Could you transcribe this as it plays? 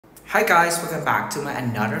Hi guys, welcome back to my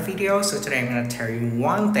another video. So today I'm gonna tell you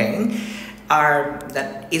one thing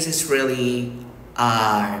that is really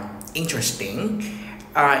interesting.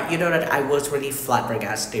 You know that I was really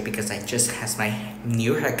flabbergasted because I just had my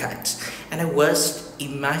new haircut, and I was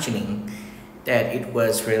imagining that it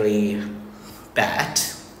was really bad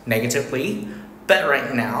negatively. But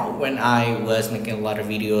right now, when I was making a lot of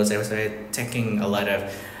videos, I was taking a lot of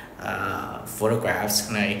photographs,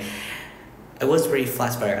 and I was very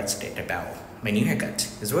flabbergasted about my new haircut.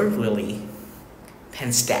 It's really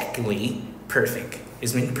painstakingly perfect.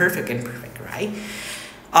 It's been perfect and perfect, right?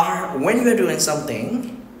 When you're doing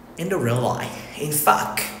something in the real life, in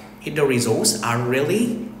fact, if the results are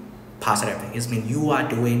really positive, it means you are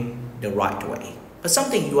doing the right way. But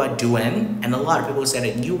something you are doing, and a lot of people say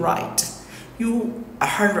that you're right. You are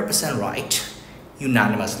 100% right,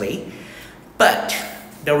 unanimously. But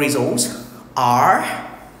the results are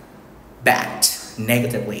bad,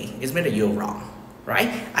 negatively. It means that you're wrong, right?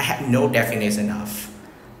 I have no definition of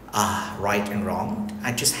right and wrong.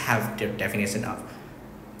 I just have the definition of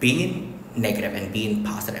being negative and being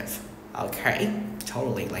positive. Okay,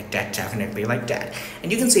 totally like that, definitely like that.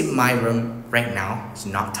 And you can see my room right now is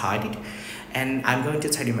not tidied, and I'm going to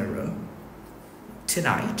tidy my room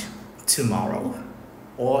tonight, tomorrow,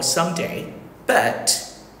 or someday. But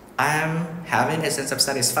I'm having a sense of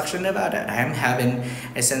satisfaction about it. I'm having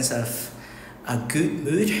a sense of a good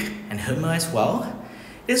mood and humor as well.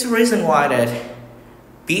 There's a reason why that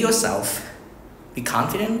be yourself, be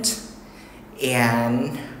confident,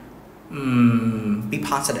 and be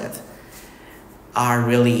positive are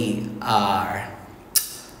really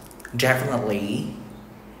definitely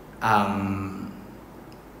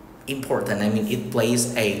important. I mean, it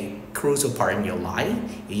plays a crucial part in your life.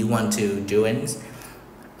 If you want to do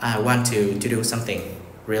something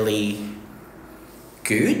really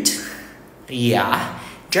good, yeah,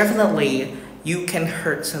 definitely you can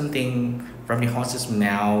hurt something from the horse's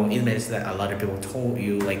mouth. It means that a lot of people told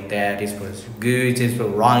you like that this was good, this was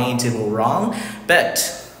right, this was wrong,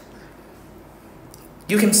 but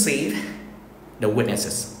you can see the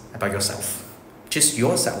witnesses about yourself, just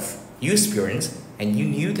yourself, you experienced and you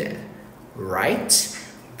knew that, right?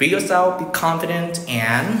 Be yourself, be confident,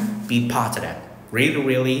 and be positive.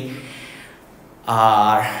 Really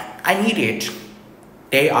I need it.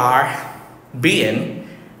 They are being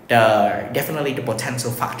definitely the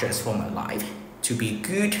potential factors for my life to be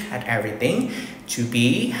good at everything, to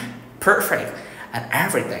be perfect at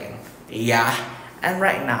everything. Yeah, and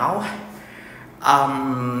right now,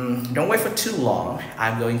 don't wait for too long.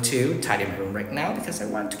 I'm going to tidy my room right now because I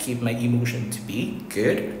want to keep my emotion to be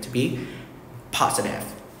good, to be positive,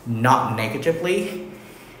 not negatively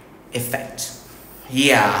affect.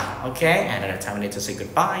 Yeah, okay, and at that time I need to say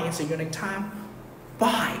goodbye and see you next time.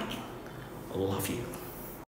 Bye. Love you.